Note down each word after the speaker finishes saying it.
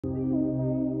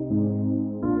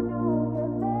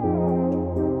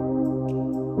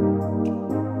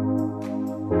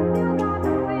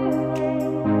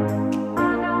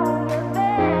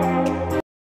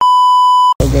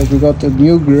Guys, we got the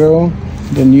new grill,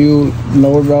 the new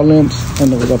lower valance,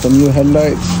 and then we got the new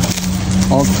headlights,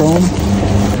 all chrome.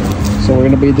 So we're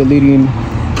gonna be deleting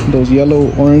those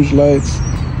yellow orange lights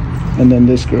and then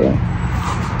this grill.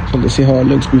 So let's see how it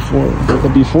looks before,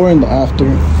 the before and the after.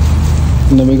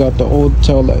 And then we got the old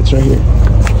tail lights right here.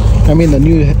 I mean the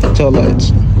new tail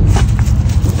lights.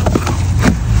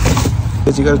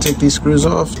 Because you gotta take these screws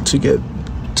off to get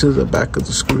to the back of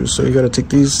the screws. So you gotta take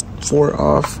these 4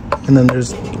 off, and then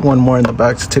there's one more in the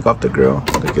back to take off the grill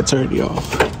that gets already off.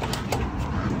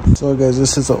 So guys,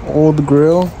 this is an old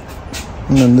grill,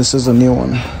 and then this is a new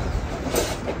one.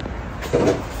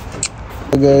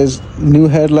 So guys, new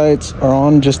headlights are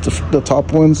on, just the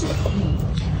top ones.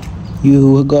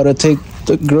 You gotta take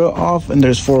the grill off, and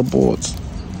there's 4 bolts.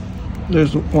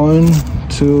 There's 1,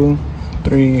 2,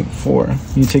 3, 4.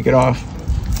 You take it off.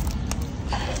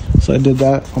 So I did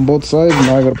that on both sides.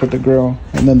 Now I gotta put the grill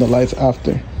and then the lights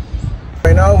after.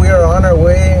 Right now we are on our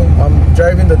way. I'm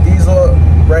driving the diesel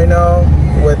right now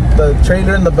with the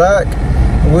trailer in the back.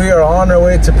 We are on our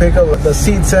way to pick up the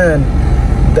C10.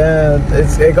 Then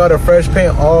it got a fresh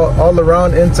paint all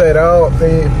around, inside out.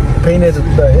 They painted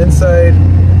the inside,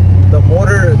 the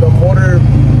motor,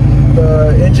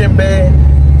 the engine bay,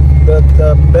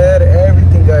 the bed,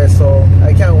 everything, guys. So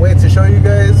I can't wait to show you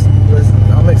guys.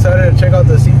 I'm excited to check out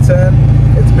the C10.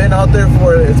 It's been out there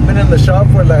it's been in the shop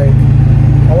for like,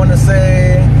 I want to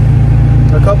say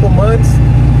a couple months,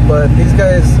 but these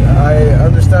guys, I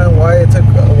understand why it took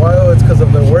a while. It's because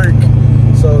of their work.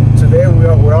 So today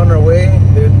we're on our way.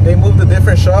 They moved to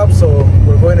different shops, so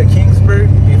we're going to Kingsburg.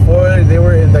 Before they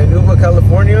were in Dinuba,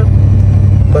 California,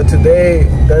 but today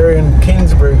they're in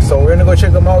Kingsburg. So we're gonna go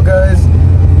check them out, guys,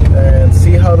 and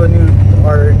see how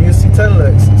our new C10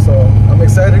 looks. So I'm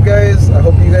excited, guys. I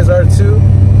hope you guys are too.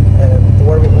 And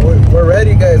we're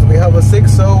ready, guys. We have a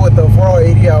 6.0 with the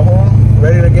 480 at home,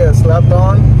 ready to get slapped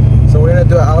on. So we're gonna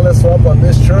do an outlet swap on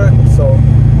this truck. So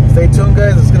stay tuned,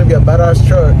 guys. It's gonna be a badass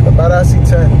truck, a badass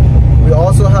C10. We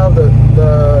also have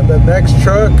the next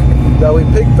truck that we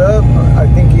picked up. I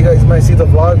think you guys might see the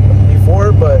vlog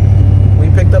before, but we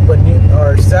picked up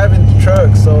our 7th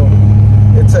truck. So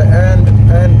it's an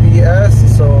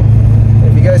NBS. So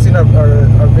if you guys seen our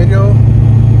video,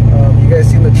 you guys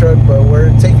seen the truck, but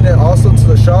we're taking it also to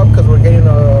the shop because we're getting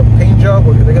a paint job.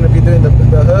 They're gonna be doing the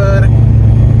hood,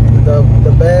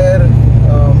 the bed,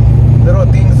 little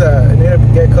things that need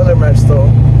to get color matched. So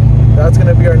that's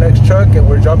gonna be our next truck, and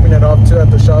we're dropping it off too at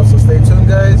the shop. So stay tuned,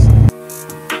 guys.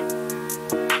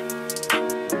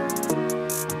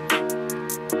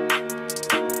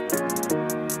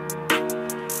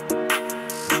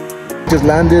 Just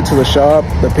landed to the shop,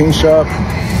 the paint shop,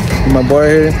 with my boy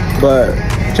here. But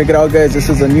check it out, guys. This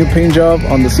is a new paint job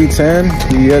on the C10.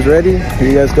 Are you guys ready? Here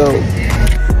you guys go.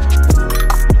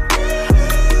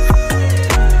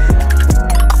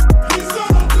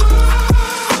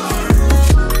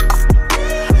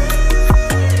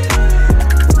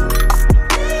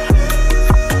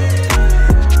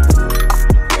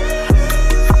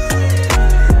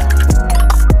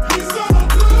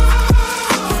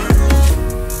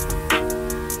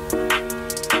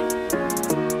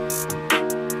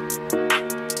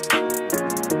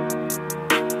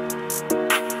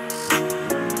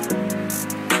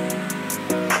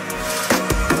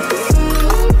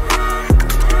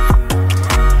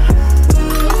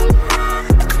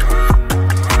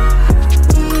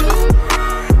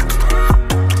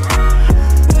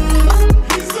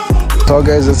 So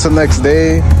guys, it's the next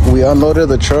day. We unloaded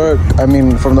the truck. I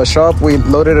mean, from the shop, we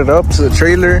loaded it up to the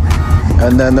trailer,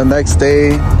 and then the next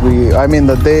day,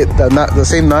 the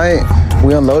same night,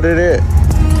 we unloaded it.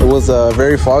 It was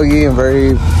very foggy and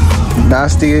very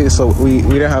nasty, so we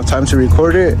didn't have time to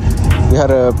record it. We had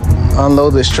to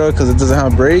unload this truck because it doesn't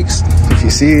have brakes. If you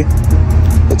see,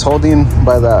 it's holding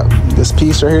by this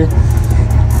piece right here.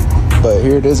 But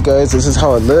here it is, guys. This is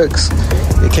how it looks.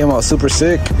 It came out super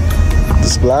sick.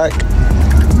 It's black,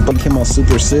 but it came out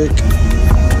super sick.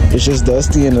 It's just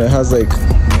dusty, and it has like,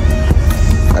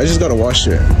 I just gotta wash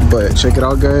it. But check it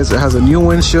out, guys. It has a new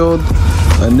windshield,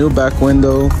 a new back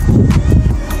window,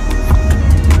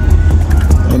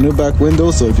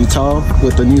 so if you tell,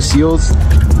 with the new seals.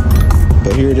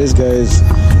 But here it is, guys.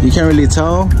 You can't really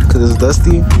tell because it's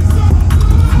dusty,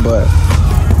 but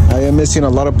I am missing a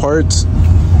lot of parts.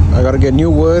 I gotta get new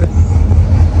wood,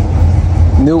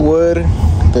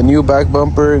 the new back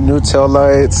bumper, new tail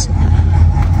lights,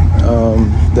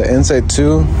 the inside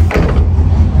too.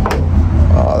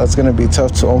 Oh, that's gonna be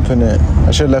tough to open it.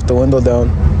 I should have left the window down.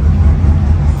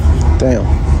 Damn.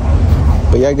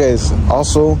 But yeah, guys,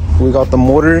 also we got the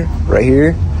motor right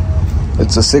here.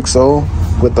 It's a 6.0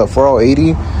 with the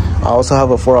 480. I also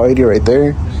have a 480 right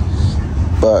there,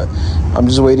 but I'm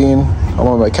just waiting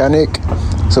on my mechanic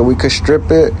so we could strip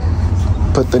it,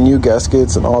 put the new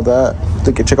gaskets and all that.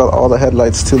 They can check out all the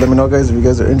headlights too. Let me know, guys, if you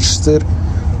guys are interested.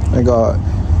 I got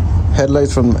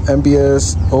headlights from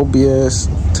MBS, OBS,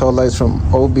 tail lights from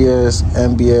OBS,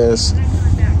 MBS.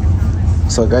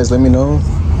 So guys, let me know.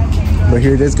 But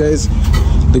here it is, guys.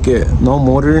 Look at no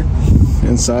motor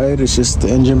inside, it's just the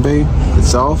engine bay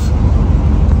itself.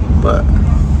 But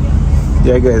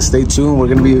yeah, guys, stay tuned. We're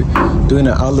gonna be doing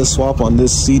an outlet swap on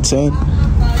this C10.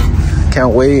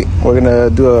 Can't wait. We're gonna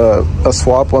do a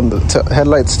swap on the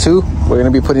headlights too. We're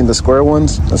gonna be putting the square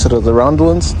ones instead of the round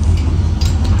ones.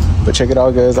 But check it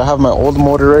out, guys. I have my old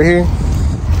motor right here.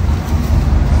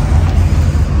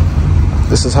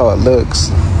 This is how it looks.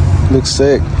 Looks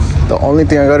sick. The only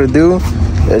thing I gotta do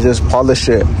is just polish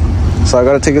it. So I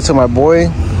gotta take it to my boy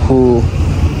who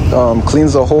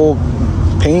cleans the whole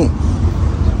paint.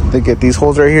 They get these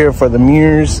holes right here for the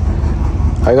mirrors.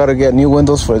 I gotta get new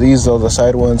windows for these though, the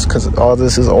side ones, because all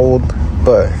this is old.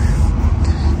 But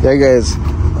yeah, guys,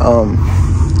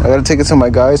 I gotta take it to my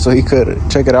guy so he could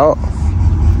check it out,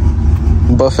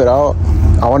 buff it out.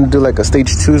 I want to do like a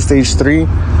stage 2, stage 3,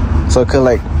 so it could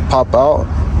like pop out.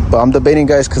 But I'm debating,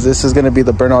 guys, because this is gonna be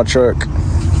the burnout truck.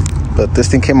 But this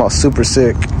thing came out super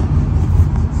sick.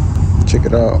 Check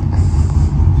it out.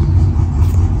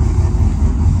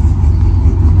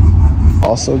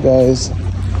 Also, guys,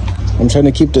 I'm trying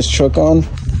to keep this truck on.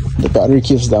 The battery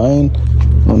keeps dying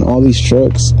on all these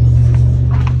trucks,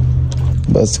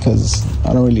 but it's because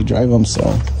I don't really drive them, so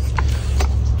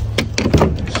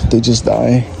they just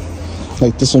die.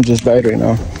 Like this one just died right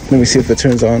now. Let me see if it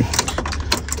turns on.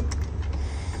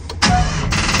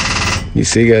 You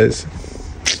see, guys?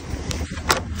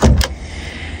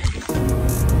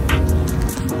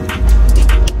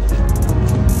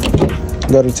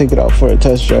 Got to take it out for a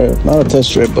test drive. Not a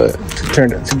test drive, but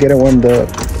to get it warmed up.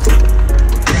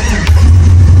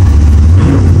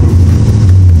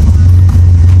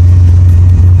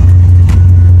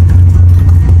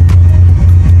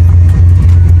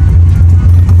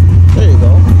 There you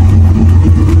go.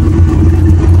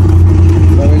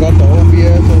 Then we got the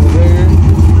OBS over there.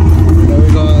 Then we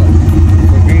got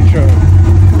the green truck.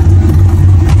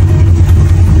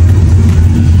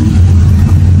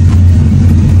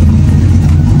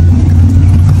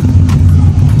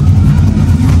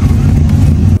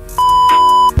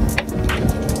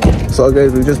 So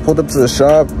guys, we just pulled up to the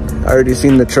shop. I already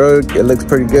seen the truck. It looks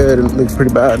pretty good. It looks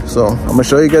pretty bad. So I'm gonna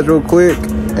show you guys real quick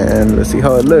and let's see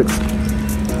how it looks.